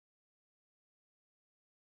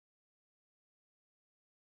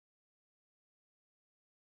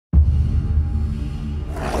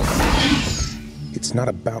It's not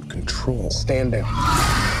about control. Stand down.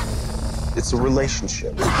 It's a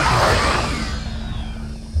relationship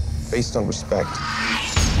based on respect.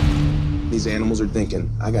 These animals are thinking,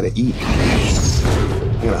 I gotta eat.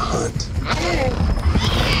 I gotta hunt.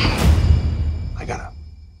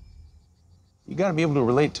 You gotta be able to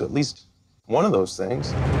relate to at least one of those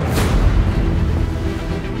things.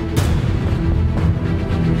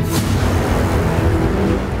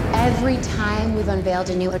 Every time we've unveiled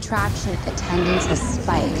a new attraction, attendance has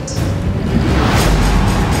spiked.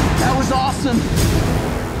 That was awesome!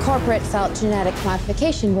 Corporate felt genetic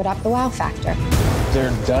modification would up the wow factor.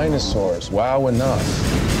 They're dinosaurs. Wow enough.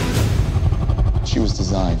 She was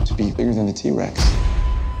designed to be bigger than the T-Rex.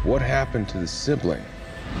 What happened to the sibling?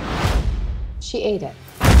 She ate it.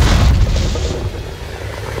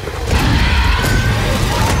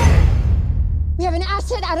 We have an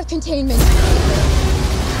asset out of containment.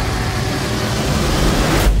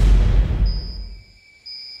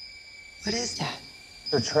 What is that?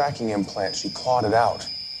 Her tracking implant, she clawed it out.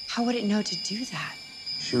 How would it know to do that?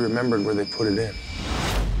 She remembered where they put it in.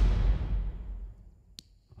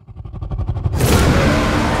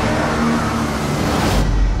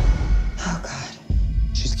 Oh, God.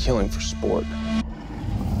 She's killing for sport.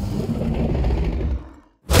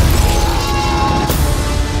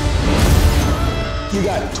 You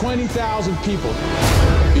got 20,000 people.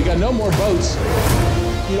 You got no more boats.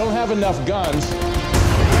 You don't have enough guns.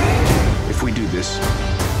 If we do this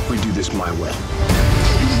my way.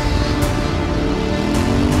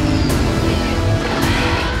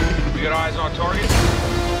 We got eyes on target.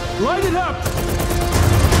 Light it up!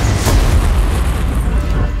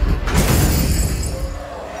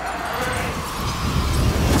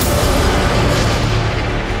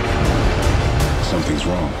 Something's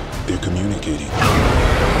wrong. They're communicating.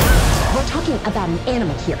 We're talking about an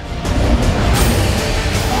animal here.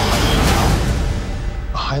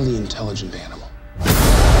 A highly intelligent animal.